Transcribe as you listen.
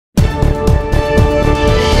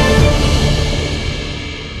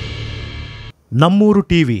ನಮ್ಮೂರು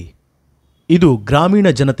ಟಿವಿ ಇದು ಗ್ರಾಮೀಣ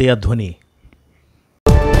ಜನತೆಯ ಧ್ವನಿ.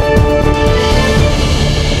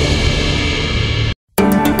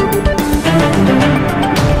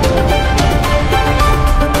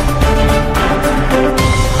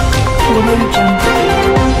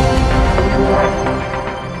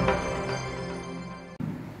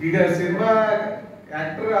 ಈಗ ಸಿನಿಮಾ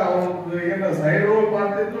ಆಕ್ಟರ್ ಏನು ಸೈಡ್ ರೋಲ್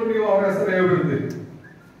ಮಾಡ್ತಿದ್ರು ನೀವು ಅವ್ರ ಹೆಸರು ಹೇಳ್ಬಿಡ್ತೀರಿ.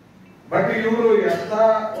 ಬಟ್ ಇವರು ಎಂತ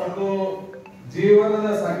ಒಂದು ಜೀವನದ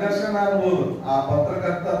ಸಂಘರ್ಷನ ಅನ್ಬೋದು ಆ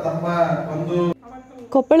ಪತ್ರಕರ್ತ ತಮ್ಮ ಒಂದು.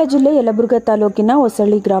 ಕೊಪ್ಪಳ ಜಿಲ್ಲೆ ಯಲಬುರ್ಗಾ ತಾಲೂಕಿನ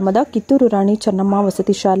ಹೊಸಳ್ಳಿ ಗ್ರಾಮದ ಕಿತ್ತೂರು ರಾಣಿ ಚೆನ್ನಮ್ಮ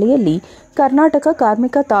ವಸತಿ ಶಾಲೆಯಲ್ಲಿ ಕರ್ನಾಟಕ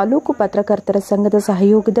ಕಾರ್ಮಿಕ ತಾಲೂಕು ಪತ್ರಕರ್ತರ ಸಂಘದ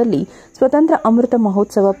ಸಹಯೋಗದಲ್ಲಿ ಸ್ವತಂತ್ರ ಅಮೃತ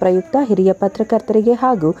ಮಹೋತ್ಸವ ಪ್ರಯುಕ್ತ ಹಿರಿಯ ಪತ್ರಕರ್ತರಿಗೆ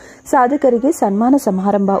ಹಾಗೂ ಸಾಧಕರಿಗೆ ಸನ್ಮಾನ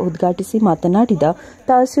ಸಮಾರಂಭ ಉದ್ಘಾಟಿಸಿ ಮಾತನಾಡಿದ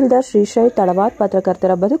ತಹಸೀಲ್ದಾರ್ ಶ್ರೀಶೈಲ್ ತಳವಾರ್,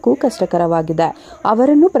 ಪತ್ರಕರ್ತರ ಬದುಕು ಕಷ್ಟಕರವಾಗಿದೆ.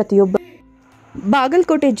 ಅವರನ್ನು ಪ್ರತಿಯೊಬ್ಬ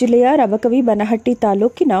ಬಾಗಲಕೋಟೆ ಜಿಲ್ಲೆಯ ರಬಕವಿ ಬನಹಟ್ಟಿ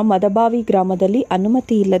ತಾಲೂಕಿನ ಮದಬಾವಿ ಗ್ರಾಮದಲ್ಲಿ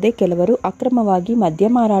ಅನುಮತಿ ಇಲ್ಲದೆ ಕೆಲವರು ಅಕ್ರಮವಾಗಿ ಮದ್ಯ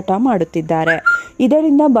ಮಾರಾಟ ಮಾಡುತ್ತಿದ್ದಾರೆ.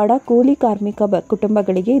 ಇದರಿಂದ ಬಡ ಕೂಲಿ ಕಾರ್ಮಿಕ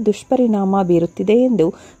ಕುಟುಂಬಗಳಿಗೆ ದುಷ್ಪರಿಣಾಮ ಬೀರುತ್ತಿದೆ ಎಂದು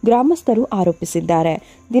ಗ್ರಾಮಸ್ಥರು ಆರೋಪಿಸಿದ್ದಾರೆ.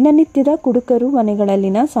 ದಿನನಿತ್ಯದ ಕುಡುಕರು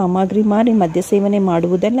ಮನೆಗಳಲ್ಲಿನ ಸಾಮಗ್ರಿ ಮಾರಿ ಮದ್ಯ ಸೇವನೆ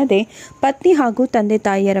ಮಾಡುವುದಲ್ಲದೆ ಪತ್ನಿ ಹಾಗೂ ತಂದೆ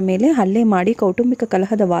ತಾಯಿಯರ ಮೇಲೆ ಹಲ್ಲೆ ಮಾಡಿ ಕೌಟುಂಬಿಕ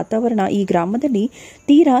ಕಲಹದ ವಾತಾವರಣ ಈ ಗ್ರಾಮದಲ್ಲಿ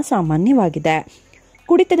ತೀರಾ ಸಾಮಾನ್ಯವಾಗಿದೆ.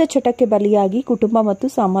 ಕುಡಿತದ ಚಟಕ್ಕೆ ಬಲಿಯಾಗಿ ಕುಟುಂಬ ಮತ್ತು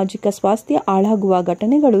ಸಾಮಾಜಿಕ ಸ್ವಾಸ್ಥ್ಯ ಹಾಳಾಗುವ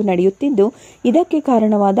ಘಟನೆಗಳು ನಡೆಯುತ್ತಿದ್ದು, ಇದಕ್ಕೆ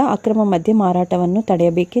ಕಾರಣವಾದ ಅಕ್ರಮ ಮದ್ಯ ಮಾರಾಟವನ್ನು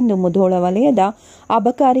ತಡೆಯಬೇಕೆಂದು ಮುಧೋಳ ವಲಯದ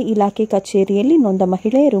ಅಬಕಾರಿ ಇಲಾಖೆ ಕಚೇರಿಯಲ್ಲಿ ನೊಂದ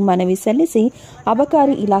ಮಹಿಳೆಯರು ಮನವಿ ಸಲ್ಲಿಸಿ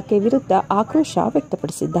ಅಬಕಾರಿ ಇಲಾಖೆ ವಿರುದ್ಧ ಆಕ್ರೋಶ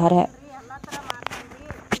ವ್ಯಕ್ತಪಡಿಸಿದ್ದಾರೆ.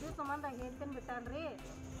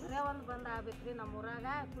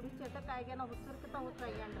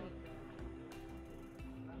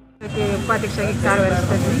 ಉಪಾಧ್ಯಕ್ಷರಾಗಿ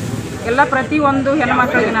ಕಾರ್ಯನಿರ್ವಹಿಸ್ತೀನಿ. ಎಲ್ಲ ಪ್ರತಿಯೊಂದು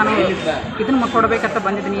ಹೆಣ್ಮಕ್ಳಿಗೆ ನಾನು ಇದನ್ನು ಕೊಡಬೇಕಂತ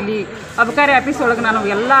ಬಂದಿದ್ದೀನಿ. ಇಲ್ಲಿ ಅಬಕಾರಿ ಆಫೀಸ್ ಒಳಗೆ ನಾನು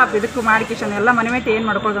ಎಲ್ಲ ಇದಕ್ಕೂ ಮಾಡಿಕೇಶನ್ ಎಲ್ಲ ಮನವಿಯತೆ ಏನು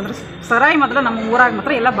ಮಾಡ್ಕೊಳ್ಳೋದಂದ್ರೆ ಸರಾಯಿ ಮಾತ್ರ ನಮ್ಮ ಊರಾಗ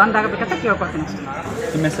ಮಾತ್ರ ಎಲ್ಲ ಬಂದ್ ಆಗಬೇಕಂತ ಕೇಳ್ಕೊಳ್ತೀನಿ.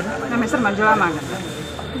 ನಿಮ್ಮ ಹೆಸರು? ನಮ್ಮ ಹೆಸರು ಮಂಜುಳಾ ಮಾಗ.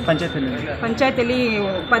 ಪಂಚಾಯತಿಯಲ್ಲಿ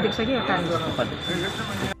ಉಪಾಧ್ಯಕ್ಷರಾಗಿ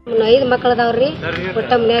ಕಾರ್ಯನಿರ್ವಹಿಸ್ತೀನಿ. 5 ಮಕ್ಕಳದವ್ರಿ.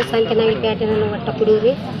 ಒಟ್ಟ ಮನ್ಯಾಗ ಸಂಖ್ಯೆನಾಗಿ ಪ್ಯಾಟಿನ ಒಟ್ಟ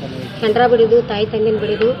ಕುಡಿಯೋರಿ, ಹೆಂಡ್ರ ಬಿಡಿದು, ತಾಯಿ ತಂದಿನ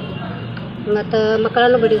ಬಿಡಿದು, ಮತ್ತು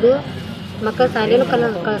ಮಕ್ಕಳನ್ನು ಬಿಡಿದು, ಮಕ್ಕಳ ಶಾಲೆನೂ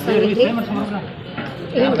ಕಳ್ಸಾಗಿದ್ರಿ.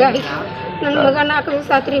 ಹಿಂಗಾಗಿ ನನ್ನ ಮಗ 4 ದಿವಸ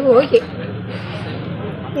ಆತ್ರಿ ಹೋಗಿ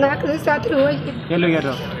 4 ದಿವಸ ಆತ್ರಿ ಹೋಗಿ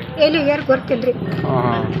ಎಲ್ಲಿಗ್ಯಾರು ಗೊತ್ತಿಲ್ರಿ.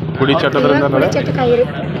 ಕುಡಿ ಚಟಕ್ಕಾಗಿರಿ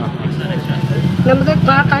ನಮ್ದು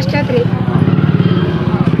ಭಾಳ ಕಷ್ಟ ಆತ್ರಿ.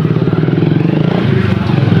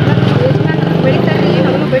 ಬೆಳಿತಾರ್ರಿ,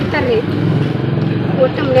 ನಮ್ಮನ್ನು ಬೆಳಿತಾರ್ರಿ.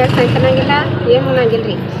 ಒಟ್ಟು ಮನ್ಯಾಗ ಸಂಖ್ಯೆನಾಗಿಲ್ಲ, ಏನು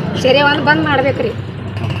ಅನ್ನಂಗಿಲ್ರಿ. ಸರಿ ಒಂದು ಬಂದ್ ಮಾಡ್ಬೇಕ್ರಿ.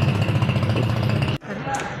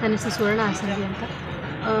 ನನ್ನ ಹೆಸರು ಸುವರ್ಣ ಆಸಂಗಿ ಅಂತ.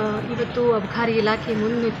 ಇವತ್ತು ಅಬಕಾರಿ ಇಲಾಖೆ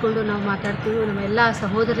ಮುಂದೆ ನಿಂತ್ಕೊಂಡು ನಾವು ಮಾತಾಡ್ತೀವಿ. ನಮ್ಮ ಎಲ್ಲ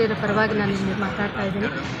ಸಹೋದರಿಯರ ಪರವಾಗಿ ನಾನು ಇಲ್ಲಿ ಮಾತಾಡ್ತಾ ಇದ್ದೀನಿ.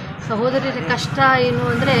 ಸಹೋದರಿಯರ ಕಷ್ಟ ಏನು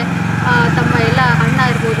ಅಂದರೆ ತಮ್ಮ ಎಲ್ಲ ಅಣ್ಣ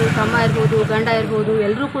ಇರ್ಬೋದು, ತಮ್ಮ ಇರ್ಬೋದು, ಗಂಡ ಇರ್ಬೋದು,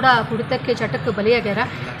 ಎಲ್ಲರೂ ಕೂಡ ಕುಡಿತಕ್ಕೆ ಚಟಕ್ಕೆ ಬಲಿಯಾಗ್ಯಾರ.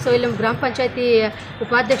 ಸೊ ಇಲ್ಲಿ ನಮ್ಮ ಗ್ರಾಮ ಪಂಚಾಯತಿ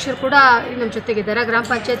ಉಪಾಧ್ಯಕ್ಷರು ಕೂಡ ನಮ್ಮ ಜೊತೆಗಿದ್ದಾರೆ. ಗ್ರಾಮ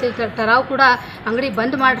ಪಂಚಾಯತಿ ಟರಾವ್ ಕೂಡ ಅಂಗಡಿ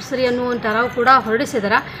ಬಂದ್ ಮಾಡಿಸ್ರಿ ಅನ್ನೋ ಒಂದು ಟರಾವ್ ಕೂಡ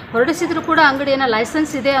ಹೊರಡಿಸಿದ್ರು ಕೂಡ ಅಂಗಡಿಯನ್ನು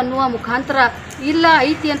ಲೈಸೆನ್ಸ್ ಇದೆ ಅನ್ನುವ ಮುಖಾಂತರ ಇಲ್ಲ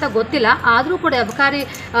ಐತಿ ಅಂತ ಗೊತ್ತಿಲ್ಲ. ಆದರೂ ಕೂಡ ಅಬಕಾರಿ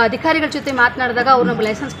ಅಧಿಕಾರಿಗಳ ಜೊತೆ ಮಾತನಾಡಿದಾಗ ಅವ್ರು ನಮ್ಗೆ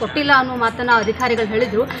ಲೈಸೆನ್ಸ್ ಕೊಟ್ಟಿಲ್ಲ ಅನ್ನೋ ಮಾತನ್ನು ಅಧಿಕಾರಿಗಳು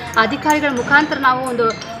ಹೇಳಿದರು. ಅಧಿಕಾರಿಗಳ ಮುಖಾಂತರ ನಾವು ಒಂದು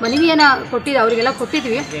ಮನವಿಯನ್ನು ಅವರಿಗೆಲ್ಲ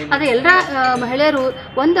ಕೊಟ್ಟಿದ್ವಿ. ಆದರೆ ಎಲ್ಲ ಮಹಿಳೆಯರು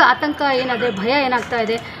ಒಂದು ಆತಂಕ ಏನಾದರೆ, ಭಯ ಏನಾಗ್ತಾ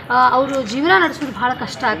ಇದೆ, ಅವರು ಜೀವನ ನಡೆಸೋದು ಭಾಳ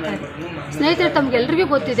ಕಷ್ಟ ಆಗ್ತಾ ಇದೆ. ಸ್ನೇಹಿತರೆ, ತಮಗೆಲ್ಲರಿಗೂ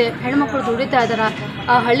ಗೊತ್ತಿದೆ, ಹೆಣ್ಮಕ್ಳು ದುಡಿತಾ ಇದ್ದಾರೆ.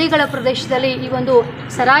 ಹಳ್ಳಿಗಳ ಪ್ರದೇಶದಲ್ಲಿ ಈ ಒಂದು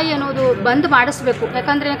ಸರಾಯಿ ಅನ್ನೋದು ಬಂದ್ ಮಾಡಿಸ್ಬೇಕು.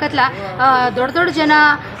 ಯಾಕಂದರೆ ದೊಡ್ಡ ಜನ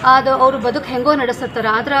ಅದು ಅವರು ಬದುಕು ಹೆಂಗೋ ನಡೆಸುತ್ತಾರೆ.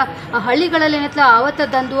 ಆದ್ರೆ ಹಳ್ಳಿಗಳಲ್ಲಿ ಏನೈತಲ್ಲ, ಅವತ್ತ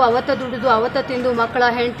ದಂದು, ಅವತ್ತ ದುಡಿದು, ಅವತ್ತ ತಿಂದು ಮಕ್ಕಳ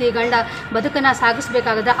ಹೆಂಡತಿ ಗಂಡ ಬದುಕನ್ನು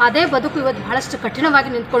ಸಾಗಿಸ್ಬೇಕಾಗದ ಅದೇ ಬದುಕು ಇವತ್ತು ಭಾಳಷ್ಟು ಕಠಿಣವಾಗಿ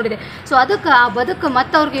ನಿಂತ್ಕೊಂಡಿದೆ. ಸೊ ಅದಕ್ಕೆ ಆ ಬದುಕು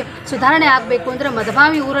ಮತ್ತು ಅವ್ರಿಗೆ ಸುಧಾರಣೆ ಆಗಬೇಕು ಅಂದರೆ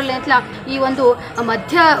ಮದಬಾವಿ ಊರಲ್ಲಿ ಅಂತಲ ಈ ಒಂದು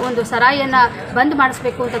ಒಂದು ಸರಾಯಿಯನ್ನು ಬಂದ್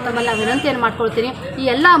ಮಾಡಿಸ್ಬೇಕು ಅಂತ ತಮ್ಮನ್ನ ವಿನಂತಿಯನ್ನು ಮಾಡ್ಕೊಳ್ತೀನಿ. ಈ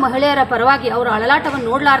ಎಲ್ಲ ಮಹಿಳೆಯರ ಪರವಾಗಿ ಅವರ ಅಳಲಾಟವನ್ನು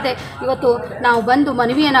ನೋಡಲಾರ್ದೆ ಇವತ್ತು ನಾವು ಬಂದು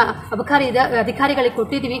ಮನವಿಯನ್ನು ಅಬಕಾರಿ ಅಧಿಕಾರಿಗಳಿಗೆ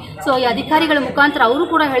ಕೊಟ್ಟಿದ್ದೀವಿ. ಸೊ ಈ ಅಧಿಕಾರಿಗಳ ಮುಖಾಂತರ ಅವರು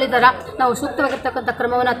ಕೂಡ ಹೇಳಿದ್ದಾರೆ, ನಾವು ಸೂಕ್ತವಾಗಿರ್ತಕ್ಕಂಥ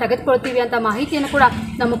ಕ್ರಮವನ್ನು ತೆಗೆದುಕೊಳ್ತೀವಿ ಅಂತ ಮಾಹಿತಿಯನ್ನು ಕೂಡ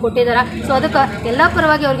ನಮಗೆ ಕೊಟ್ಟಿದ್ದಾರೆ. ಸೊ ಅದಕ್ಕೆ ಎಲ್ಲ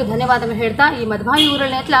ಪರವಾಗಿ ಅವರಿಗೆ ಧನ್ಯವಾದ ಹೇಳ್ತಾ, ಈ ಮದಬಾವಿ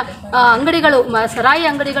ಊರಲ್ಲಿ ಅಂಗಡಿಗಳು, ಸರಾಯಿ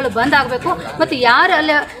ಅಂಗಡಿಗಳು ಬಂದ್ ಆಗಬೇಕು. ಮತ್ತು ಯಾರು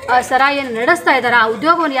ಅಲ್ಲಿ ಸರಾಯಿಯನ್ನು ನಡೆಸ್ತಾ ಇದ್ದಾರೆ, ಆ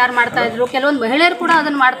ಉದ್ಯೋಗವನ್ನು ಯಾರು ಮಾಡ್ತಾ ಇದ್ರು, ಕೆಲವೊಂದು ಮಹಿಳೆಯರು ಕೂಡ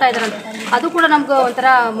ಅದನ್ನು ಮಾಡ್ತಾ ಇದ್ದಾರಂತೆ. ಅದು ಕೂಡ ನಮ್ಗೆ ಒಂಥರ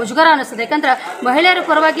ಮುಜುಗರ ಅನ್ನಿಸ್ತದೆ. ಯಾಕಂದ್ರೆ ಮಹಿಳೆಯರ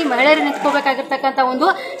ಪರವಾಗಿ ಮಹಿಳೆಯರು ನಿಂತ್ಕೋಬೇಕಾಗಿರ್ತಕ್ಕಂಥ ಒಂದು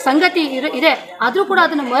ಸಂಗತಿ ಇದೆ. ಆದರೂ ಕೂಡ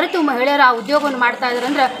ಅದನ್ನು ಮರೆತು ಮಹಿಳೆಯರ ಆ ಉದ್ಯೋಗವನ್ನು ಮಾಡ್ತಾ ಇದ್ದಾರೆ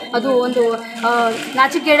ಅಂದರೆ ಅದು ಒಂದು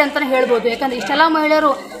ನಾಚಿಕೆಗೇಡು ಅಂತಲೇ ಹೇಳ್ಬೋದು. ಯಾಕಂದರೆ ಇಷ್ಟೆಲ್ಲ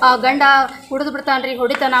ಮಹಿಳೆಯರು ಗಂಡ ಕುಡಿದು ಬಿಡ್ತಾನ್ರಿ,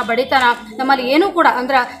 ಹೊಡಿತಾ ಹೊಡಿತನ ಬಡಿತನ ನಮ್ಮಲ್ಲಿ ಏನೂ ಕೂಡ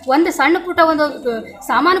ಅಂದ್ರೆ ಒಂದು ಸಣ್ಣ ಪುಟ್ಟ ಒಂದು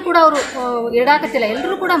ಸಾಮಾನು ಕೂಡ ಅವರು ಇಡಾಕತ್ತಿಲ್ಲ,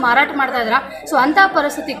 ಎಲ್ಲರೂ ಕೂಡ ಮಾರಾಟ ಮಾಡ್ತಾ ಇದ್ದಾರೆ. ಸೊ ಅಂಥ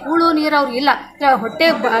ಪರಿಸ್ಥಿತಿ, ಕೂಳು ನೀರು ಅವ್ರು ಇಲ್ಲ, ಹೊಟ್ಟೆ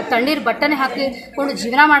ತಣ್ಣೀರು ಬಟ್ಟನೆ ಹಾಕಿಕೊಂಡು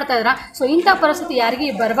ಜೀವನ ಮಾಡ್ತಾ ಇದ್ದಾರೆ. ಸೊ ಇಂಥ ಪರಿಸ್ಥಿತಿ ಯಾರಿಗೂ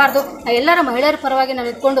ಬರಬಾರ್ದು. ಎಲ್ಲರ ಮಹಿಳೆಯರ ಪರವಾಗಿ ನಾನು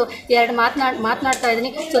ಇಟ್ಕೊಂಡು ಎರಡು ಮಾತನಾಡ್ತಾ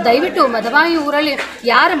ಇದ್ದೀನಿ. ಸೊ ದಯವಿಟ್ಟು ಮದವಾಯಿ ಊರಲ್ಲಿ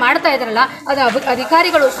ಯಾರು ಮಾಡ್ತಾ ಇದ್ದಾರಲ್ಲ ಅದು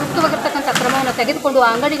ಅಧಿಕಾರಿಗಳು ಸೂಕ್ತವಾಗಿರ್ತಕ್ಕಂಥ ಕ್ರಮವನ್ನು ತೆಗೆದುಕೊಂಡು ಆ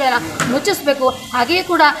ಅಂಗಡಿಗಳನ್ನು ಮುಚ್ಚಿಸಬೇಕು. ಹಾಗೆಯೇ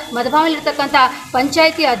ಕೂಡ ಮದಭಾವಿಲಿರ್ತಕ್ಕಂಥ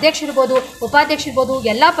ಪಂಚಾಯಿತಿ ಅಧ್ಯಕ್ಷರಿರ್ಬೋದು, ಉಪಾಧ್ಯಕ್ಷರಿರ್ಬೋದು,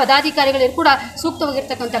 ಎಲ್ಲ ಪದಾಧಿಕಾರಿಗಳು ಕೂಡ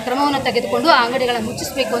ಸೂಕ್ತವಾಗಿರ್ತಕ್ಕಂಥ ಕ್ರಮವನ್ನು ತೆಗೆದುಕೊಂಡು ಆ ಅಂಗಡಿಗಳನ್ನು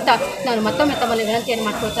ಮುಚ್ಚಿಸಬೇಕು ಅಂತ ನಾನು ಮತ್ತೊಮ್ಮೆ ತಮ್ಮಲ್ಲಿ ವಿನಂತಿಯನ್ನು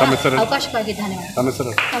ಮಾಡ್ಕೊಳ್ತೇನೆ. ಅವಕಾಶಕ್ಕಾಗಿ ಧನ್ಯವಾದ. ನನ್ನ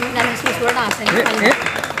ಹೆಸರು ಸುವರ್ಣ ಆಸಂಗಿ.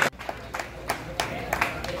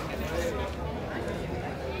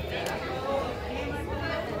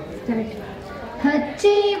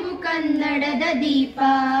 ಹಚ್ಚೇವು ಕನ್ನಡದ ದೀಪ,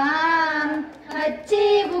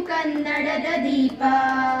 ಹಚ್ಚೇವು ಕನ್ನಡದ ದೀಪ,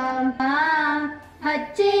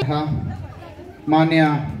 ಹಚ್ಚೇ ಮಾನ್ಯ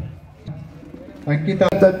ಅಂಕಿತ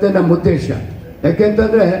ನಮ್ಮ ಉದ್ದೇಶ.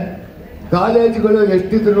 ಯಾಕೆಂತಂದರೆ ಕಾಲೇಜುಗಳು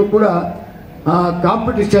ಎಷ್ಟಿದ್ರು ಕೂಡ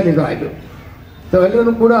ಕಾಂಪಿಟಿಷನ್ ಈಗ ಇದು.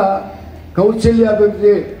 ಎಲ್ಲರೂ ಕೂಡ ಕೌಶಲ್ಯ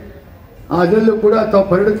ಅಭಿವೃದ್ಧಿ ಅದರಲ್ಲೂ ಕೂಡ ತಾವು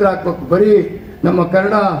ಪರಿಣಿತರಾಗಬೇಕು. ಬರೀ ನಮ್ಮ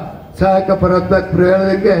ಕನ್ನಡ ಸಹಾಯಕ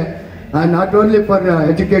ಪ್ರಯೋಗಕ್ಕೆ ನಾಟ್ ಓನ್ಲಿ ಫಾರ್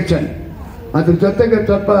ಎಜುಕೇಷನ್, ಅದ್ರ ಜೊತೆಗೆ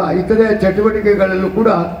ಸ್ವಲ್ಪ ಇತರೆ ಚಟುವಟಿಕೆಗಳಲ್ಲೂ ಕೂಡ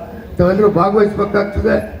ತಾವೆಲ್ಲರೂ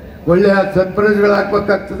ಭಾಗವಹಿಸಬೇಕಾಗ್ತದೆ, ಒಳ್ಳೆಯ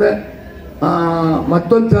ಸತ್ಪ್ರಜೆಗಳಾಗಬೇಕಾಗ್ತದೆ.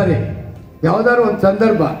 ಮತ್ತೊಂದು ಸಾರಿ ಯಾವುದಾದ್ರು ಒಂದು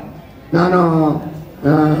ಸಂದರ್ಭ ನಾನು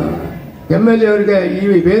MLA ಅವರಿಗೆ ಈ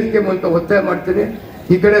ವೇದಿಕೆ ಮೂಲಕ ಒತ್ತಾಯ ಮಾಡ್ತೀನಿ,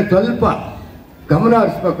 ಈ ಕಡೆ ಸ್ವಲ್ಪ ಗಮನ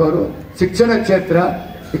ಹರಿಸ್ಬೇಕು. ಅವರು ಶಿಕ್ಷಣ ಕ್ಷೇತ್ರ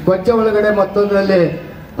ಈ ಕೊಚ್ಚ ಒಳಗಡೆ ಮತ್ತೊಂದರಲ್ಲಿ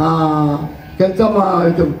ಕೆಲಸ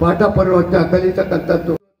ಇದು ಪಾಠ ಪರಿವರ್ತನೆ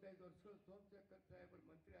ಕಲಿತಕ್ಕಂಥದ್ದು.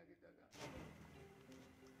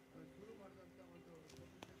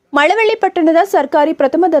 ಮಳವಳ್ಳಿ ಪಟ್ಟಣದ ಸರ್ಕಾರಿ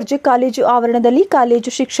ಪ್ರಥಮ ದರ್ಜೆ ಕಾಲೇಜು ಆವರಣದಲ್ಲಿ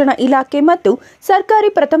ಕಾಲೇಜು ಶಿಕ್ಷಣ ಇಲಾಖೆ ಮತ್ತು ಸರ್ಕಾರಿ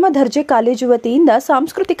ಪ್ರಥಮ ದರ್ಜೆ ಕಾಲೇಜು ವತಿಯಿಂದ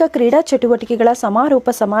ಸಾಂಸ್ಕೃತಿಕ ಕ್ರೀಡಾ ಚಟುವಟಿಕೆಗಳ ಸಮಾರೋಪ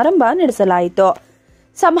ಸಮಾರಂಭ ನಡೆಸಲಾಯಿತು.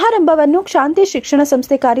 ಸಮಾರಂಭವನ್ನು ಶಾಂತಿ ಶಿಕ್ಷಣ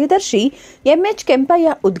ಸಂಸ್ಥೆ ಕಾರ್ಯದರ್ಶಿ MH ಕೆಂಪಯ್ಯ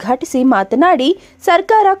ಉದ್ಘಾಟಿಸಿ ಮಾತನಾಡಿ,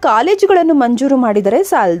 ಸರ್ಕಾರ ಕಾಲೇಜುಗಳನ್ನು ಮಂಜೂರು ಮಾಡಿದರೆ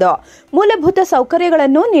ಸಾಲದು, ಮೂಲಭೂತ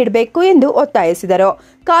ಸೌಕರ್ಯಗಳನ್ನು ನೀಡಬೇಕು ಎಂದು ಒತ್ತಾಯಿಸಿದರು.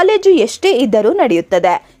 ಕಾಲೇಜು ಎಷ್ಟೇ ಇದ್ದರೂ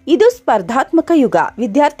ನಡೆಯುತ್ತದೆ, ಇದು ಸ್ಪರ್ಧಾತ್ಮಕ ಯುಗ,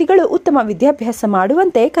 ವಿದ್ಯಾರ್ಥಿಗಳು ಉತ್ತಮ ವಿದ್ಯಾಭ್ಯಾಸ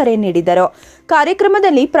ಮಾಡುವಂತೆ ಕರೆ ನೀಡಿದರು.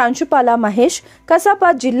 ಕಾರ್ಯಕ್ರಮದಲ್ಲಿ ಪ್ರಾಂಶುಪಾಲ ಮಹೇಶ್, ಕಸಾಪ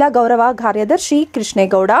ಜಿಲ್ಲಾ ಗೌರವ ಕಾರ್ಯದರ್ಶಿ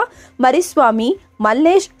ಕೃಷ್ಣೇಗೌಡ, ಮರಿಸ್ವಾಮಿ,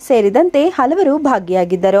 ಮಲ್ಲೇಶ್ ಸೇರಿದಂತೆ ಹಲವರು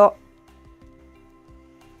ಭಾಗಿಯಾಗಿದ್ದರು.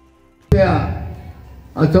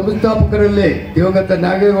 ಸಂಸ್ಥಾಪಕರಲ್ಲಿ ದಿವಂಗತ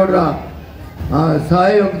ನಾಗೇಗೌಡರ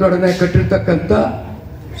ಸಹಯೋಗದೊಡನೆ ಕಟ್ಟಿರ್ತಕ್ಕಂಥ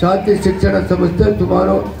ಶಾಂತಿ ಶಿಕ್ಷಣ ಸಂಸ್ಥೆ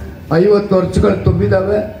ಸುಮಾರು 50 ವರ್ಷಗಳು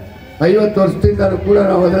ತುಂಬಿದ್ದಾವೆ. 50 ವರ್ಷದಿಂದ ಕೂಡ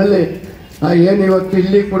ನಾವು ಅದರಲ್ಲಿ ಏನು ಇವತ್ತು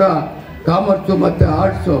ಇಲ್ಲಿ ಕೂಡ ಕಾಮರ್ಸು ಮತ್ತು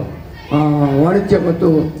ಆರ್ಟ್ಸು, ವಾಣಿಜ್ಯ ಮತ್ತು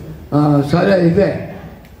ಶಾಲೆ ಇದೆ.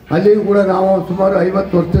 ಅಲ್ಲಿಯೂ ಕೂಡ ನಾವು ಸುಮಾರು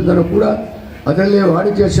 50 ವರ್ಷದಿಂದಲೂ ಕೂಡ ಅದರಲ್ಲಿ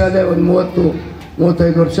ವಾಣಿಜ್ಯ ಶಾಲೆ ಒಂದು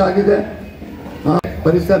 30-35 ವರ್ಷ ಆಗಿದೆ.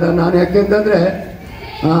 ಪರಿಸರ ನಾನು ಯಾಕೆಂತಂದರೆ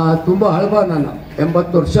ತುಂಬ ಹಳಬ, ನಾನು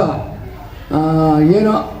 80 ವರ್ಷ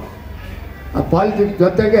ಏನೋ ಪಾಲಿಟಿಕ್ಸ್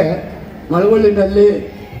ಜೊತೆಗೆ ಮಳವಳ್ಳಿನಲ್ಲಿ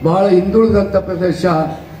ಬಹಳ ಹಿಂದುಳಿದಂಥ ಪ್ರದೇಶ,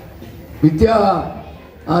 ವಿದ್ಯಾ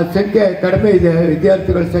ಸಂಖ್ಯೆ ಕಡಿಮೆ ಇದೆ,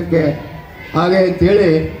 ವಿದ್ಯಾರ್ಥಿಗಳ ಸಂಖ್ಯೆ. ಹಾಗೆ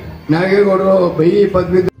ಅಂತೇಳಿ ನಾಗೇಗೌಡರು BE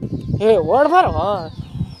ಪದವಿ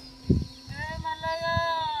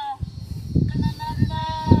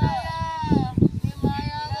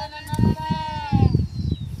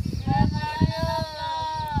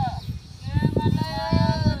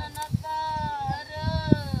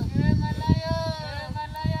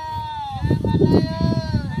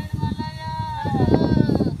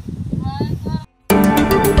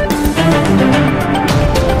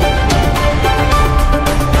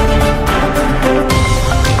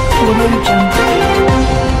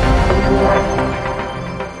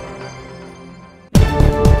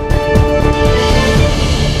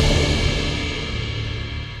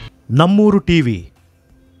ನಮ್ಮೂರು ಟಿವಿ,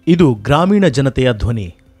 ಇದು ಗ್ರಾಮೀಣ ಜನತೆಯ ಧ್ವನಿ.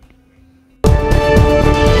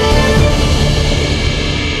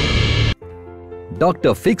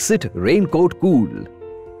 Dr. Fixit Raincoat Cool.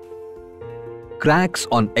 Cracks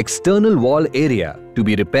on external wall area to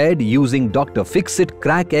be repaired using Dr. Fixit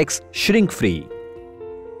Crack X Shrink Free.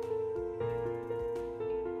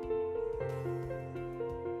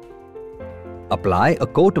 Apply a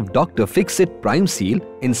coat of Dr. Fixit Prime Seal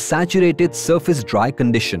in saturated surface dry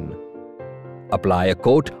condition. Apply a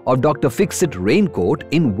coat of Dr. Fixit Raincoat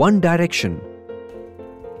in one direction.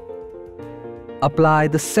 Apply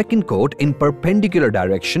the second coat in perpendicular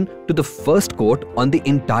direction to the first coat on the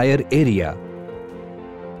entire area.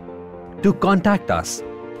 To contact us,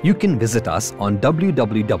 you can visit us on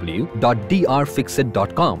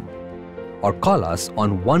www.drfixit.com or call us on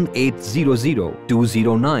 1800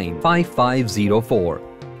 209 5504.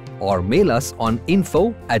 or mail us on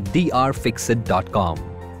info@drfixit.com.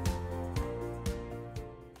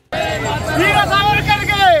 Veer Savarkar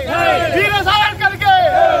के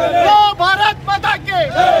लो भारत माता के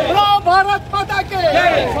लो भारत माता के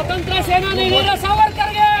स्वतंत्र सेनानी वीर सावरकर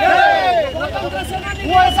के स्वतंत्र सेनानी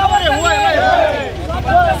वीर सावरकर के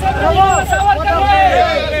स्वतंत्र सेनानी वीर सावरकर के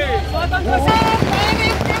स्वतंत्र सेनानी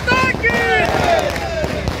माता के।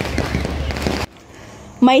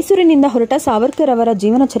 ಮೈಸೂರಿನಿಂದ ಹೊರಟ ಸಾವರ್ಕರ್ ಅವರ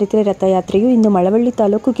ಜೀವನ ಚರಿತ್ರೆ ರಥಯಾತ್ರೆಯು ಇಂದು ಮಳವಳ್ಳಿ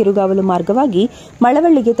ತಾಲೂಕು ಕಿರುಗಾವಲು ಮಾರ್ಗವಾಗಿ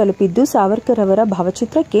ಮಳವಳ್ಳಿಗೆ ತಲುಪಿದ್ದು ಸಾವರ್ಕರ್ ಅವರ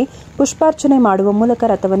ಭಾವಚಿತ್ರಕ್ಕೆ ಪುಷ್ಪಾರ್ಚನೆ ಮಾಡುವ ಮೂಲಕ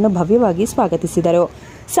ರಥವನ್ನು ಭವ್ಯವಾಗಿ ಸ್ವಾಗತಿಸಿದರು.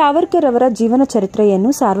 ಸಾವರ್ಕರ್ ಅವರ ಜೀವನ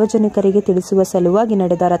ಚರಿತ್ರೆಯನ್ನು ಸಾರ್ವಜನಿಕರಿಗೆ ತಿಳಿಸುವ ಸಲುವಾಗಿ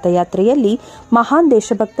ನಡೆದ ರಥಯಾತ್ರೆಯಲ್ಲಿ ಮಹಾನ್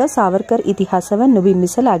ದೇಶಭಕ್ತ ಸಾವರ್ಕರ್ ಇತಿಹಾಸವನ್ನು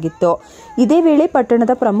ಬಿಂಬಿಸಲಾಗಿತ್ತು. ಇದೇ ವೇಳೆ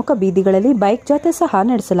ಪಟ್ಟಣದ ಪ್ರಮುಖ ಬೀದಿಗಳಲ್ಲಿ ಬೈಕ್ ಜಾಥಾ ಸಹ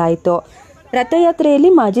ನಡೆಸಲಾಯಿತು. ರಥಯಾತ್ರೆಯಲ್ಲಿ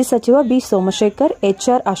ಮಾಜಿ ಸಚಿವ B Somashekar,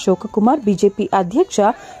 HR Ashokkumar, BJP ಅಧ್ಯಕ್ಷ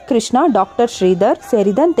ಕೃಷ್ಣ, ಡಾಕ್ಟರ್ ಶ್ರೀಧರ್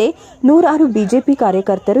ಸೇರಿದಂತೆ ನೂರಾರು ಬಿಜೆಪಿ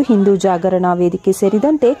ಕಾರ್ಯಕರ್ತರು, ಹಿಂದೂ ಜಾಗರಣಾ ವೇದಿಕೆ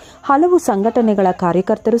ಸೇರಿದಂತೆ ಹಲವು ಸಂಘಟನೆಗಳ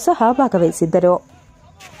ಕಾರ್ಯಕರ್ತರು ಸಹ ಭಾಗವಹಿಸಿದ್ದರು.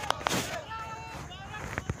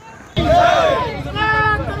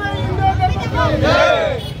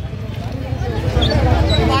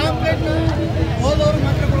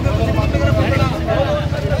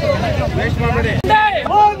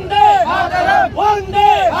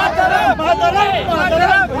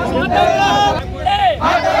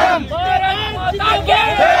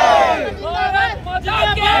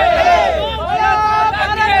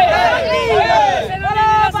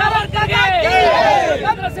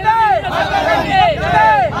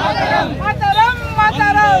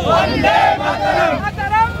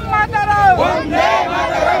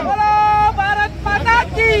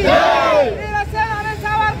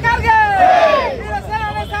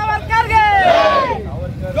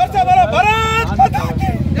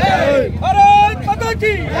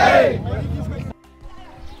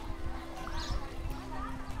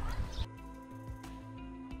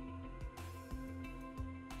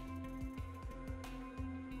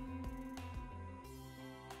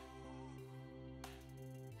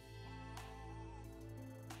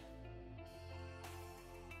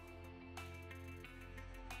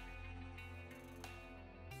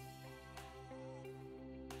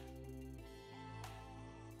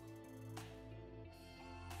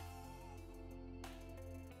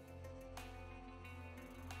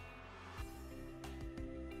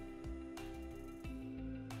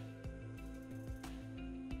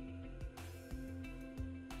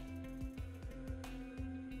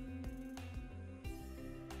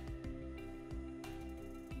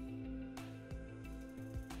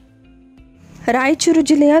 ರಾಯಚೂರು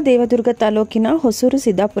ಜಿಲ್ಲೆಯ ದೇವದುರ್ಗ ತಾಲೂಕಿನ ಹೊಸೂರು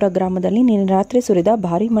ಸಿದ್ದಾಪುರ ಗ್ರಾಮದಲ್ಲಿ ನಿನ್ನೆ ರಾತ್ರಿ ಸುರಿದ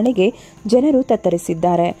ಭಾರೀ ಮಳೆಗೆ ಜನರು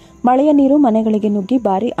ತತ್ತರಿಸಿದ್ದಾರೆ. ಮಳೆಯ ನೀರು ಮನೆಗಳಿಗೆ ನುಗ್ಗಿ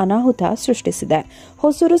ಭಾರೀ ಅನಾಹುತ ಸೃಷ್ಟಿಸಿದೆ.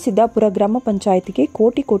 ಹೊಸೂರು ಸಿದ್ದಾಪುರ ಗ್ರಾಮ ಪಂಚಾಯಿತಿಗೆ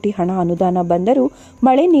ಕೋಟಿ ಹಣ ಅನುದಾನ ಬಂದರೂ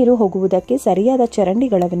ಮಳೆ ನೀರು ಹೋಗುವುದಕ್ಕೆ ಸರಿಯಾದ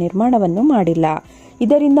ಚರಂಡಿಗಳ ನಿರ್ಮಾಣವನ್ನು ಮಾಡಿಲ್ಲ.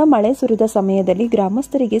 ಇದರಿಂದ ಮಳೆ ಸುರಿದ ಸಮಯದಲ್ಲಿ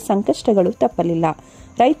ಗ್ರಾಮಸ್ಥರಿಗೆ ಸಂಕಷ್ಟಗಳು ತಪ್ಪಲಿಲ್ಲ.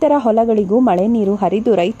 ರೈತರ ಹೊಲಗಳಿಗೂ ಮಳೆ ನೀರು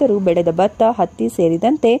ಹರಿದು ರೈತರು ಬೆಳೆದ ಭತ್ತ, ಹತ್ತಿ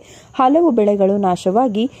ಸೇರಿದಂತೆ ಹಲವು ಬೆಳೆಗಳು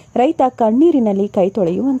ನಾಶವಾಗಿ ರೈತ ಕಣ್ಣೀರಿನಲ್ಲಿ ಕೈ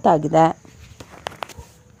ತೊಳೆಯುವಂತಾಗಿದೆ.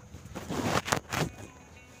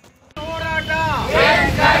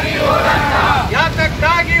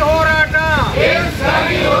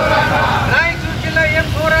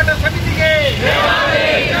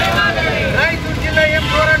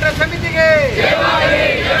 ಸಮಿತಿಗೆ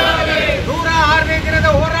 106ನೇ ದಿನದ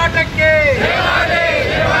ಹೋರಾಟಕ್ಕೆ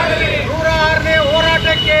 106ನೇ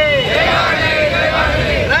ಹೋರಾಟಕ್ಕೆ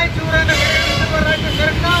ರಾಯಚೂರನ್ನು ರಾಜ್ಯ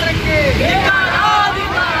ಸರ್ಕಾರಕ್ಕೆ.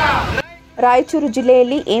 ರಾಯಚೂರು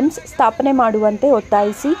ಜಿಲ್ಲೆಯಲ್ಲಿ ಏಮ್ಸ್ ಸ್ಥಾಪನೆ ಮಾಡುವಂತೆ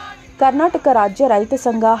ಒತ್ತಾಯಿಸಿ ಕರ್ನಾಟಕ ರಾಜ್ಯ ರೈತ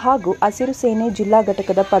ಸಂಘ ಹಾಗೂ ಹಸಿರು ಸೇನೆ ಜಿಲ್ಲಾ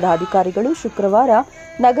ಘಟಕದ ಪದಾಧಿಕಾರಿಗಳು ಶುಕ್ರವಾರ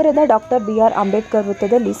ನಗರದ ಡಾಕ್ಟರ್ ಬಿಆರ್ ಅಂಬೇಡ್ಕರ್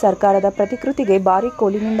ವೃತ್ತದಲ್ಲಿ ಸರ್ಕಾರದ ಪ್ರತಿಕೃತಿಗೆ ಭಾರೀ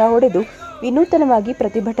ಕೋಲಿನಿಂದ ಹೊಡೆದು ವಿನೂತನವಾಗಿ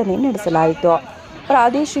ಪ್ರತಿಭಟನೆ ನಡೆಸಲಾಯಿತು.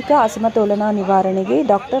 ಪ್ರಾದೇಶಿಕ ಅಸಮತೋಲನ ನಿವಾರಣೆಗೆ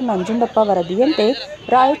ಡಾಕ್ಟರ್ ನಂಜುಂಡಪ್ಪ ವರದಿಯಂತೆ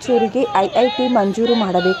ರಾಯಚೂರಿಗೆ ಐಐಟಿ ಮಂಜೂರು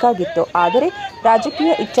ಮಾಡಬೇಕಾಗಿತ್ತು. ಆದರೆ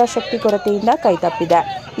ರಾಜಕೀಯ ಇಚ್ಛಾಶಕ್ತಿ ಕೊರತೆಯಿಂದ ಕೈತಪ್ಪಿದೆ.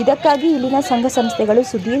 ಇದಕ್ಕಾಗಿ ಇಲ್ಲಿನ ಸಂಘ ಸಂಸ್ಥೆಗಳು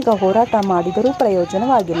ಸುದೀರ್ಘ ಹೋರಾಟ ಮಾಡಿದರೂ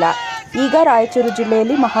ಪ್ರಯೋಜನವಾಗಿಲ್ಲ. ಈಗ ರಾಯಚೂರು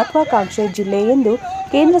ಜಿಲ್ಲೆಯಲ್ಲಿ ಮಹತ್ವಾಕಾಂಕ್ಷೆ ಜಿಲ್ಲೆ ಎಂದು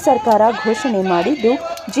ಕೇಂದ್ರ ಸರ್ಕಾರ ಘೋಷಣೆ ಮಾಡಿದ್ದು,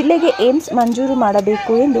 ಜಿಲ್ಲೆಗೆ ಏಮ್ಸ್ ಮಂಜೂರು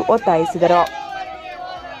ಮಾಡಬೇಕು ಎಂದು ಒತ್ತಾಯಿಸಿದರು.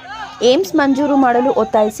 ಏಮ್ಸ್ ಮಂಜೂರು ಮಾಡಲು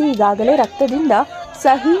ಒತ್ತಾಯಿಸಿ ಈಗಾಗಲೇ ರಕ್ತದಿಂದ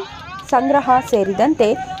ಸಹಿ ಸಂಗ್ರಹ ಸೇರಿದಂತೆ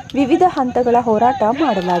ವಿವಿಧ ಹಂತಗಳ ಹೋರಾಟ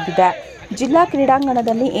ಮಾಡಲಾಗಿದೆ. ಜಿಲ್ಲಾ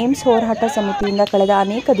ಕ್ರೀಡಾಂಗಣದಲ್ಲಿ ಏಮ್ಸ್ ಹೋರಾಟ ಸಮಿತಿಯಿಂದ ಕಳೆದ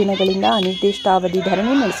ಅನೇಕ ದಿನಗಳಿಂದ ಅನಿರ್ದಿಷ್ಟಾವಧಿ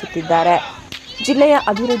ಧರಣಿ ನಡೆಸುತ್ತಿದ್ದಾರೆ. ಜಿಲ್ಲೆಯ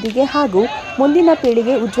ಅಭಿವೃದ್ಧಿಗೆ ಹಾಗೂ ಮುಂದಿನ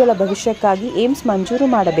ಪೀಳಿಗೆ ಉಜ್ವಲ ಭವಿಷ್ಯಕ್ಕಾಗಿ ಏಮ್ಸ್ ಮಂಜೂರು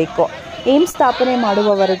ಮಾಡಬೇಕು. ಏಮ್ಸ್ ಸ್ಥಾಪನೆ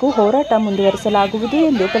ಮಾಡುವವರೆಗೂ ಹೋರಾಟ ಮುಂದುವರಿಸಲಾಗುವುದು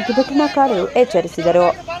ಎಂದು ಪ್ರತಿಭಟನಾಕಾರರು ಎಚ್ಚರಿಸಿದರು.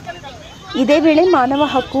 ಇದೇ ವೇಳೆ ಮಾನವ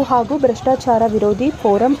ಹಕ್ಕು ಹಾಗೂ ಭ್ರಷ್ಟಾಚಾರ ವಿರೋಧಿ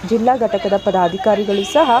ಫೋರಂ ಜಿಲ್ಲಾ ಘಟಕದ ಪದಾಧಿಕಾರಿಗಳು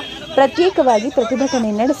ಸಹ ಪ್ರತ್ಯೇಕವಾಗಿ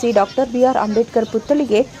ಪ್ರತಿಭಟನೆ ನಡೆಸಿ ಡಾಕ್ಟರ್ ಬಿಆರ್ ಅಂಬೇಡ್ಕರ್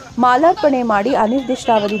ಪುತ್ಥಳಿಗೆ ಮಾಲಾರ್ಪಣೆ ಮಾಡಿ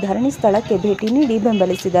ಅನಿರ್ದಿಷ್ಟಾವಧಿ ಧರಣಿ ಸ್ಥಳಕ್ಕೆ ಭೇಟಿ ನೀಡಿ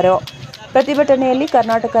ಬೆಂಬಲಿಸಿದರು. ಪ್ರತಿಭಟನೆಯಲ್ಲಿ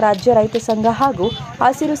ಕರ್ನಾಟಕ ರಾಜ್ಯ ರೈತ ಸಂಘ ಹಾಗೂ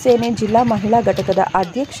ಹಸಿರು ಸೇನೆ ಜಿಲ್ಲಾ ಮಹಿಳಾ ಘಟಕದ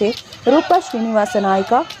ಅಧ್ಯಕ್ಷೆ ರೂಪಾ ಶ್ರೀನಿವಾಸ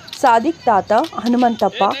ನಾಯ್ಕ, ಸಾದಿಕ್ ತಾತ,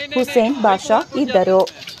 ಹನುಮಂತಪ್ಪ, ಹುಸೇನ್ ಬಾಷಾ ಇದ್ದರು.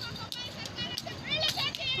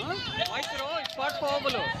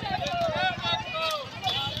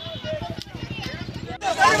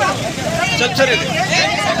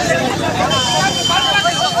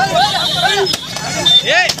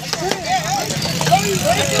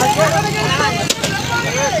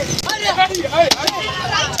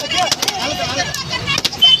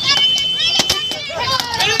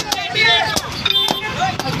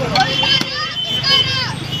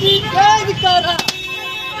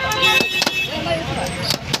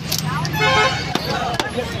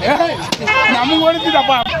 ನಮಗೆ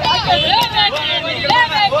ಹೊಡಿತಿದ್ದಪ್ಪ.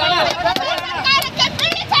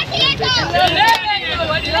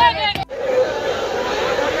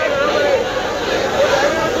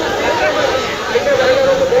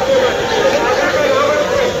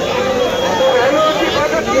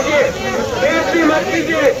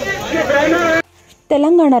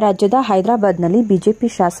 ತೆಲಂಗಾಣ ರಾಜ್ಯದ ಹೈದರಾಬಾದ್ನಲ್ಲಿ ಬಿಜೆಪಿ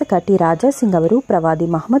ಶಾಸಕ ಟಿ ರಾಜಾ ಸಿಂಗ್ ಅವರು ಪ್ರವಾದಿ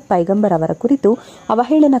ಮಹಮ್ಮದ್ ಪೈಗಂಬರ್ ಅವರ ಕುರಿತು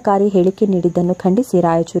ಅವಹೇಳನಕಾರಿ ಹೇಳಿಕೆ ನೀಡಿದ್ದನ್ನು ಖಂಡಿಸಿ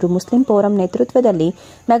ರಾಯಚೂರು ಮುಸ್ಲಿಂ ಫೋರಂ ನೇತೃತ್ವದಲ್ಲಿ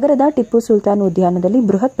ನಗರದ ಟಿಪ್ಪು ಸುಲ್ತಾನ್ ಉದ್ಯಾನದಲ್ಲಿ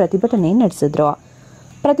ಬೃಹತ್ ಪ್ರತಿಭಟನೆ ನಡೆಸಿದರು.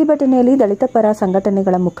 ಪ್ರತಿಭಟನೆಯಲ್ಲಿ ದಲಿತ ಪರ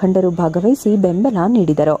ಸಂಘಟನೆಗಳ ಮುಖಂಡರು ಭಾಗವಹಿಸಿ ಬೆಂಬಲ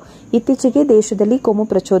ನೀಡಿದರು. ಇತ್ತೀಚೆಗೆ ದೇಶದಲ್ಲಿ ಕೋಮು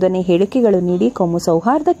ಪ್ರಚೋದನೆ ಹೇಳಿಕೆಗಳು ನೀಡಿ ಕೋಮು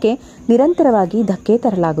ಸೌಹಾರ್ದಕ್ಕೆ ನಿರಂತರವಾಗಿ ಧಕ್ಕೆ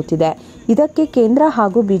ತರಲಾಗುತ್ತಿದೆ. ಇದಕ್ಕೆ ಕೇಂದ್ರ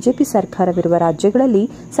ಹಾಗೂ ಬಿಜೆಪಿ ಸರ್ಕಾರವಿರುವ ರಾಜ್ಯಗಳಲ್ಲಿ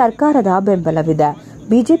ಸರ್ಕಾರದ ಬೆಂಬಲವಿದೆ.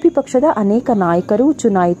 ಬಿಜೆಪಿ ಪಕ್ಷದ ಅನೇಕ ನಾಯಕರು,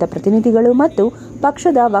 ಚುನಾಯಿತ ಪ್ರತಿನಿಧಿಗಳು ಮತ್ತು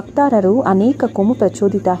ಪಕ್ಷದ ವಕ್ತಾರರು ಅನೇಕ ಕೋಮು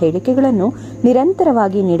ಪ್ರಚೋದಿತ ಹೇಳಿಕೆಗಳನ್ನು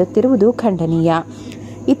ನಿರಂತರವಾಗಿ ನೀಡುತ್ತಿರುವುದು ಖಂಡನೀಯ.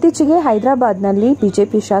 ಇತ್ತೀಚೆಗೆ ಹೈದರಾಬಾದ್ನಲ್ಲಿ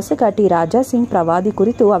ಬಿಜೆಪಿ ಶಾಸಕ ಟಿ ರಾಜಾ ಸಿಂಗ್ ಪ್ರವಾದಿ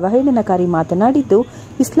ಕುರಿತು ಅವಹೇಳನಕಾರಿ ಮಾತನಾಡಿದ್ದು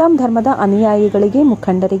ಇಸ್ಲಾಂ ಧರ್ಮದ ಅನುಯಾಯಿಗಳಿಗೆ,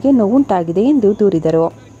 ಮುಖಂಡರಿಗೆ ನೋವುಂಟಾಗಿದೆ ಎಂದು ದೂರಿದರು.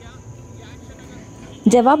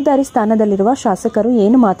 ಜವಾಬ್ದಾರಿ ಸ್ಥಾನದಲ್ಲಿರುವ ಶಾಸಕರು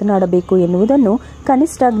ಏನು ಮಾತನಾಡಬೇಕು ಎನ್ನುವುದನ್ನು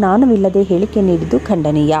ಕನಿಷ್ಠ ಜ್ಞಾನವಿಲ್ಲದೆ ಹೇಳಿಕೆ ನೀಡಿದ್ದು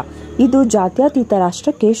ಖಂಡನೀಯ. ಇದು ಜಾತ್ಯತೀತ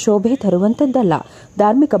ರಾಷ್ಟ್ರಕ್ಕೆ ಶೋಭೆ ತರುವಂತದ್ದಲ್ಲ.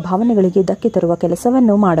 ಧಾರ್ಮಿಕ ಭಾವನೆಗಳಿಗೆ ಧಕ್ಕೆ ತರುವ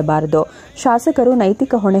ಕೆಲಸವನ್ನು ಮಾಡಬಾರದು. ಶಾಸಕರು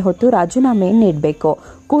ನೈತಿಕ ಹೊಣೆ ಹೊತ್ತು ರಾಜೀನಾಮೆ ನೀಡಬೇಕು.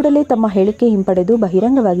 ಕೂಡಲೇ ತಮ್ಮ ಹೇಳಿಕೆ ಹಿಂಪಡೆದು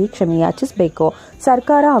ಬಹಿರಂಗವಾಗಿ ಕ್ಷಮೆ ಯಾಚಿಸಬೇಕು.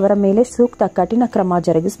 ಸರ್ಕಾರ ಅವರ ಮೇಲೆ ಸೂಕ್ತ ಕಠಿಣ ಕ್ರಮ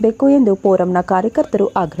ಜರುಗಿಸಬೇಕು ಎಂದು ಫೋರಂನ ಕಾರ್ಯಕರ್ತರು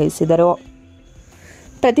ಆಗ್ರಹಿಸಿದರು.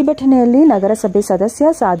 ಪ್ರತಿಭಟನೆಯಲ್ಲಿ ನಗರಸಭೆ ಸದಸ್ಯ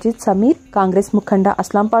ಸಾಜಿದ್ ಸಮೀರ್, ಕಾಂಗ್ರೆಸ್ ಮುಖಂಡ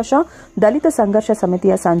ಅಸ್ಲಾಂ ಪಾಷಾ, ದಲಿತ ಸಂಘರ್ಷ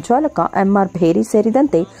ಸಮಿತಿಯ ಸಂಚಾಲಕ ಎಂಆರ್ ಭೇರಿ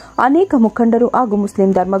ಸೇರಿದಂತೆ ಅನೇಕ ಮುಖಂಡರು ಹಾಗೂ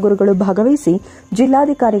ಮುಸ್ಲಿಂ ಧರ್ಮಗುರುಗಳು ಭಾಗವಹಿಸಿ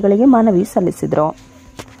ಜಿಲ್ಲಾಧಿಕಾರಿಗಳಿಗೆ ಮನವಿ ಸಲ್ಲಿಸಿದರು.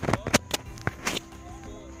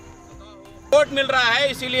 वोट मिल रहा है,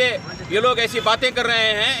 इसीलिए ये लोग ऐसी बातें कर रहे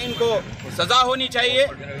हैं. इनको सजा होनी चाहिए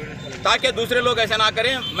ताकि दूसरे लोग ऐसा ना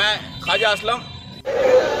करें. मैं ख्वाजा असलम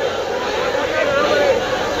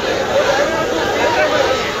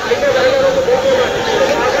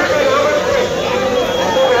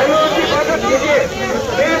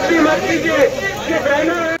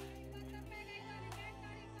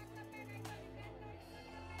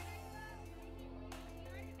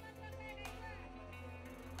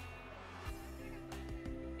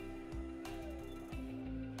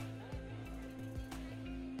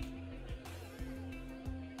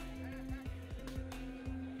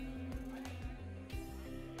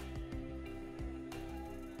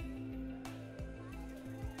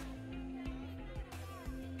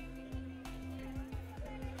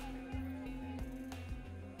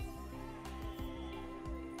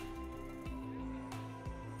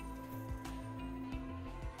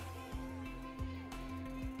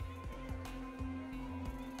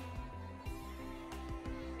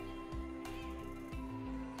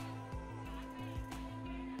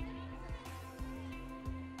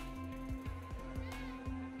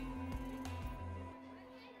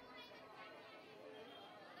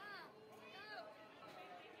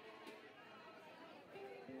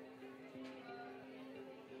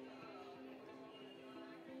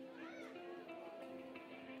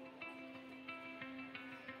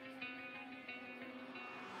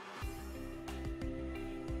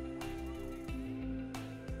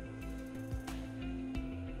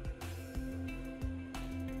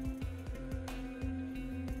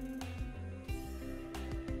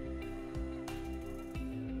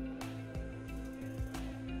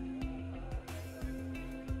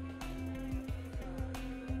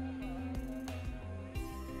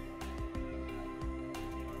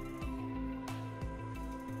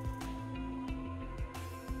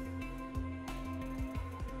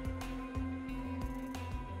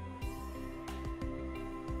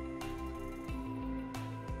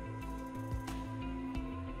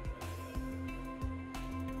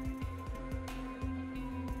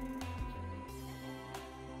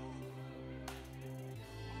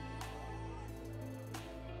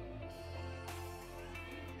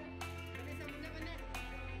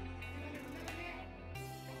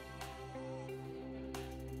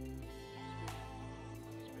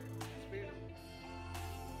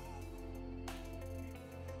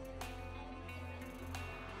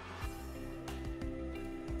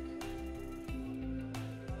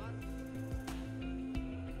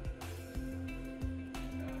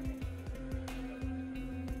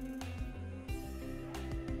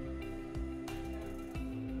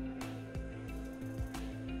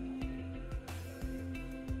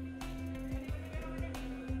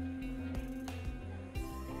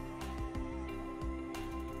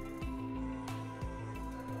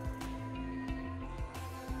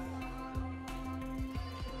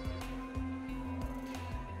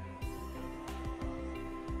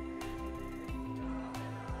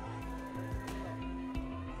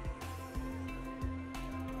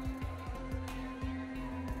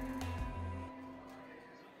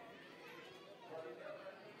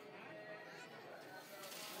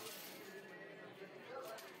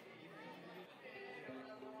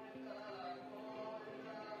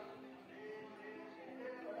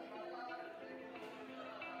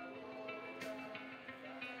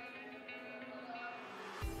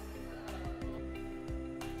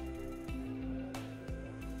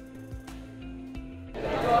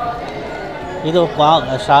ಇದು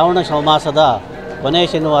ಶ್ರಾವಣ ಮಾಸದ ಕೊನೆಯ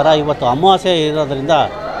ಶನಿವಾರ. ಇವತ್ತು ಅಮಾವಾಸ್ಯೆ ಇರೋದರಿಂದ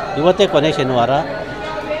ಇವತ್ತೇ ಕೊನೆಯ ಶನಿವಾರ.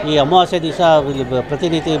 ಈ ಅಮಾವಾಸ್ಯೆ ದಿವಸ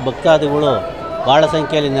ಪ್ರತಿನಿತ್ಯ ಭಕ್ತಾದಿಗಳು ಭಾಳ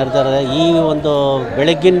ಸಂಖ್ಯೆಯಲ್ಲಿ ನೆರೆದಿದ್ದಾರೆ. ಈ ಒಂದು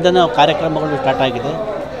ಬೆಳಗ್ಗಿಂದನೇ ಕಾರ್ಯಕ್ರಮಗಳು ಸ್ಟಾರ್ಟ್ ಆಗಿದೆ.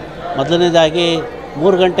 ಮೊದಲನೇದಾಗಿ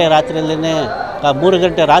 3 ಗಂಟೆ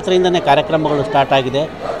ರಾತ್ರಿಯಿಂದನೇ ಕಾರ್ಯಕ್ರಮಗಳು ಸ್ಟಾರ್ಟ್ ಆಗಿದೆ.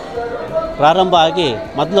 ಪ್ರಾರಂಭ ಆಗಿ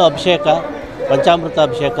ಮೊದಲು ಅಭಿಷೇಕ, ಪಂಚಾಮೃತ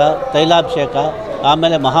ಅಭಿಷೇಕ, ತೈಲಾಭಿಷೇಕ,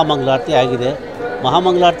 ಆಮೇಲೆ ಮಹಾಮಂಗಳಾರತಿ ಆಗಿದೆ.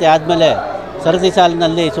 ಮಹಾಮಂಗಳಾರತಿ ಆದಮೇಲೆ ಸರತಿ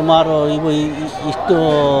ಸಾಲಿನಲ್ಲಿ ಸುಮಾರು ಇಷ್ಟು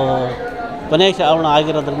ಕೊನೆಯ ಶ್ರಾವಣ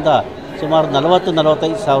ಆಗಿರೋದ್ರಿಂದ ಸುಮಾರು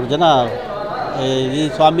 40-45 ಸಾವಿರ ಜನ ಈ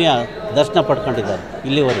ಸ್ವಾಮಿಯ ದರ್ಶನ ಪಡ್ಕೊಂಡಿದ್ದಾರೆ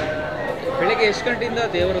ಇಲ್ಲಿವರೆಗೆ. ಬೆಳಗ್ಗೆ ಎಷ್ಟು ಗಂಟೆಯಿಂದ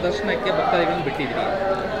ದೇವರ ದರ್ಶನಕ್ಕೆ ಭಕ್ತಾದಿಗಳನ್ನು ಬಿಟ್ಟಿದ್ದೀರಿ?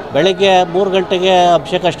 ಬೆಳಗ್ಗೆ 3 ಗಂಟೆಗೆ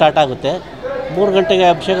ಅಭಿಷೇಕ ಸ್ಟಾರ್ಟ್ ಆಗುತ್ತೆ. 3 ಗಂಟೆಗೆ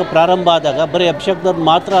ಅಭಿಷೇಕ ಪ್ರಾರಂಭ ಆದಾಗ ಬರೀ ಅಭಿಷೇಕದವ್ರು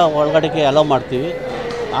ಮಾತ್ರ ಒಳಗಡೆಗೆ ಅಲೋ ಮಾಡ್ತೀವಿ.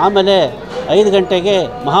 ಆಮೇಲೆ 5 ಗಂಟೆಗೆ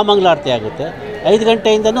ಮಹಾಮಂಗಳಾರತಿ ಆಗುತ್ತೆ. 5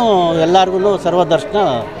 ಗಂಟೆಯಿಂದನೂ ಎಲ್ಲರಿಗೂ ಸರ್ವದರ್ಶನ,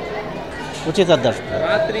 ಉಚಿತ ದರ್ಶನ.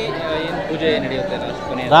 ರಾತ್ರಿ ಏನು ಪೂಜೆ ನಡೆಯುತ್ತೆ?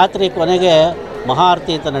 ರಾತ್ರಿ ಕೊನೆಗೆ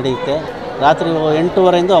ಮಹಾಆರತಿ ಅಂತ ನಡೆಯುತ್ತೆ. ರಾತ್ರಿ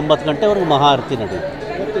 8:30ರಿಂದ 9 ಗಂಟೆವರೆಗೂ ಮಹಾಆರತಿ ನಡೆಯುತ್ತೆ.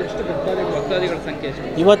 ಭಕ್ತಾದಿಗಳ ಸಂಖ್ಯೆ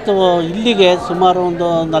ಇವತ್ತು ಇಲ್ಲಿಗೆ ಸುಮಾರು ಒಂದು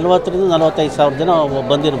 40-45 ಸಾವಿರ ಜನ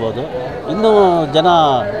ಬಂದಿರ್ಬೋದು. ಇನ್ನೂ ಜನ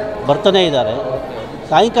ಬರ್ತಾನೇ ಇದ್ದಾರೆ.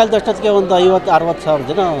 ಸಾಯಂಕಾಲದಷ್ಟೊತ್ತಿಗೆ ಒಂದು 50-60 ಸಾವಿರ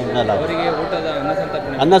ಜನ ಮೇಲೆ. ಅವರಿಗೆ ಊಟದ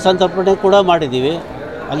ಅನ್ನ ಸಂತರ್ಪಣೆ ಕೂಡ ಮಾಡಿದ್ದೀವಿ.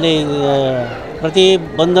 ಅಲ್ಲಿ ಪ್ರತಿ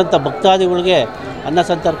ಬಂದಂಥ ಭಕ್ತಾದಿಗಳಿಗೆ ಅನ್ನ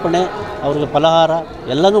ಸಂತರ್ಪಣೆ, ಅವ್ರಿಗೆ ಫಲಹಾರ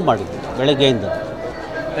ಎಲ್ಲನೂ ಮಾಡಿದ್ದೀವಿ ಬೆಳಗ್ಗೆಯಿಂದ.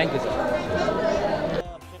 Thank you sir.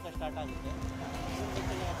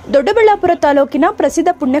 ದೊಡ್ಡಬಳ್ಳಾಪುರ ತಾಲೂಕಿನ ಪ್ರಸಿದ್ಧ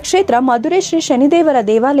ಪುಣ್ಯಕ್ಷೇತ್ರ ಮಧುರೆ ಶ್ರೀ ಶನಿದೇವರ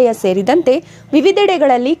ದೇವಾಲಯ ಸೇರಿದಂತೆ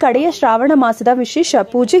ವಿವಿಧೆಡೆಗಳಲ್ಲಿ ಕಡೆಯ ಶ್ರಾವಣ ಮಾಸದ ವಿಶೇಷ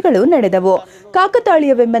ಪೂಜೆಗಳು ನಡೆದವು.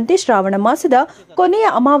 ಕಾಕತಾಳೀಯವೆಂಬಂತೆ ಶ್ರಾವಣ ಮಾಸದ ಕೊನೆಯ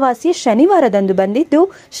ಅಮಾವಾಸ್ಯೆ ಶನಿವಾರದಂದು ಬಂದಿದ್ದು,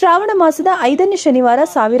 ಶ್ರಾವಣ ಮಾಸದ 5ನೇ ಶನಿವಾರ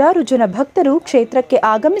ಸಾವಿರಾರು ಜನ ಭಕ್ತರು ಕ್ಷೇತ್ರಕ್ಕೆ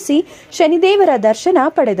ಆಗಮಿಸಿ ಶನಿದೇವರ ದರ್ಶನ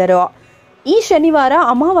ಪಡೆದರು. ಈ ಶನಿವಾರ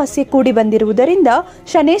ಅಮಾವಾಸ್ಯೆ ಕೂಡಿ ಬಂದಿರುವುದರಿಂದ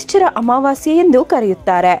ಶನೇಶ್ಚರ ಅಮಾವಾಸ್ಯೆ ಎಂದು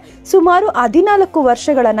ಕರೆಯುತ್ತಾರೆ. ಸುಮಾರು 14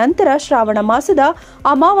 ವರ್ಷಗಳ ನಂತರ ಶ್ರಾವಣ ಮಾಸದ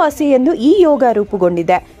ಅಮಾವಾಸ್ಯೆಯೆಂದು ಈ ಯೋಗ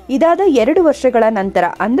ರೂಪುಗೊಂಡಿದೆ. ಇದಾದ 2 ವರ್ಷಗಳ ನಂತರ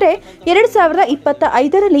ಅಂದರೆ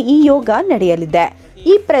 2025ರಲ್ಲಿ ಈ ಯೋಗ ನಡೆಯಲಿದೆ.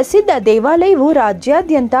 ಈ ಪ್ರಸಿದ್ಧ ದೇವಾಲಯವು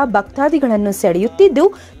ರಾಜ್ಯಾದ್ಯಂತ ಭಕ್ತಾದಿಗಳನ್ನು ಸೆಳೆಯುತ್ತಿದ್ದು,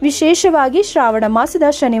 ವಿಶೇಷವಾಗಿ ಶ್ರಾವಣ ಮಾಸದ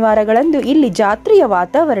ಶನಿವಾರಗಳಂದು ಇಲ್ಲಿ ಜಾತ್ರೆಯ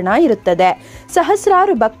ವಾತಾವರಣ ಇರುತ್ತದೆ.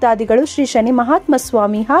 ಸಹಸ್ರಾರು ಭಕ್ತಾದಿಗಳು ಶ್ರೀ ಶನಿ ಮಹಾತ್ಮ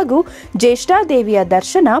ಸ್ವಾಮಿ ಹಾಗೂ ಜ್ಯೇಷ್ಠಾದೇವಿಯ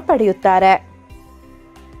ದರ್ಶನ ಪಡೆಯುತ್ತಾರೆ.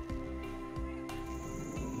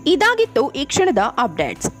 ಇದಾಗಿತ್ತು ಈ ಕ್ಷಣದ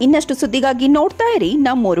ಅಪ್ಡೇಟ್ಸ್. ಇನ್ನಷ್ಟು ಸುದ್ದಿಗಾಗಿ ನೋಡ್ತಾ ಇರಿ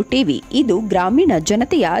ನಮ್ಮೂರು ಟಿವಿ. ಇದು ಗ್ರಾಮೀಣ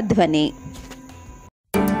ಜನತೆಯ ಧ್ವನಿ.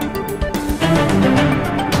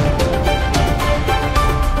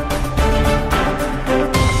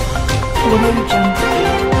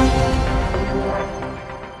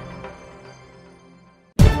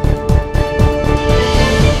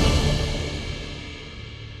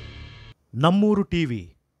 ನಮ್ಮೂರು ಟಿವಿ,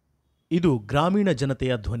 ಇದು ಗ್ರಾಮೀಣ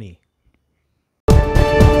ಜನತೆಯ ಧ್ವನಿ.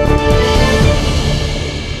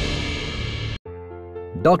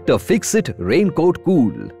 Dr. Fixit Raincoat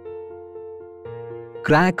Cool.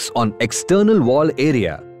 Cracks on external wall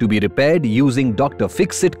area to be repaired using Dr.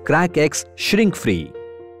 Fixit Crack X Shrink Free.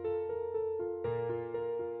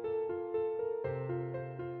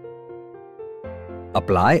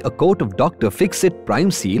 Apply a coat of Dr. Fixit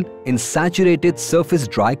Prime Seal in saturated surface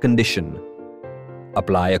dry condition.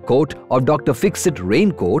 Apply a coat of Dr. Fixit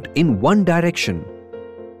Raincoat in one direction.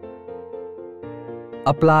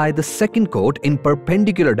 Apply the second coat in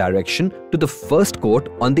perpendicular direction to the first coat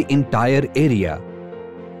on the entire area.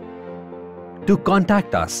 To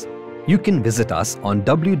contact us, you can visit us on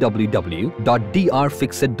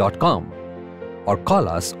www.drfixit.com or call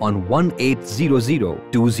us on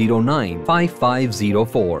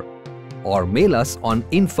 1800-209-5504 or mail us on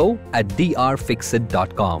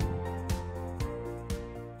info@drfixit.com.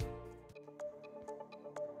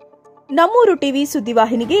 ನಮ್ಮೂರು TV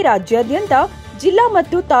ಸುದ್ದಿವಾಹಿನಿಗೆ ರಾಜ್ಯಾದ್ಯಂತ ಜಿಲ್ಲಾ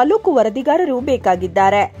ಮತ್ತು ತಾಲೂಕು ವರದಿಗಾರರು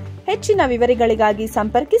ಬೇಕಾಗಿದ್ದಾರೆ. ಹೆಚ್ಚಿನ ವಿವರಗಳಿಗಾಗಿ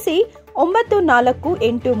ಸಂಪರ್ಕಿಸಿ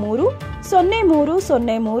 9483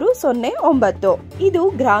 030309. ಇದು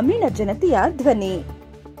ಗ್ರಾಮೀಣ ಜನತೆಯ ಧ್ವನಿ.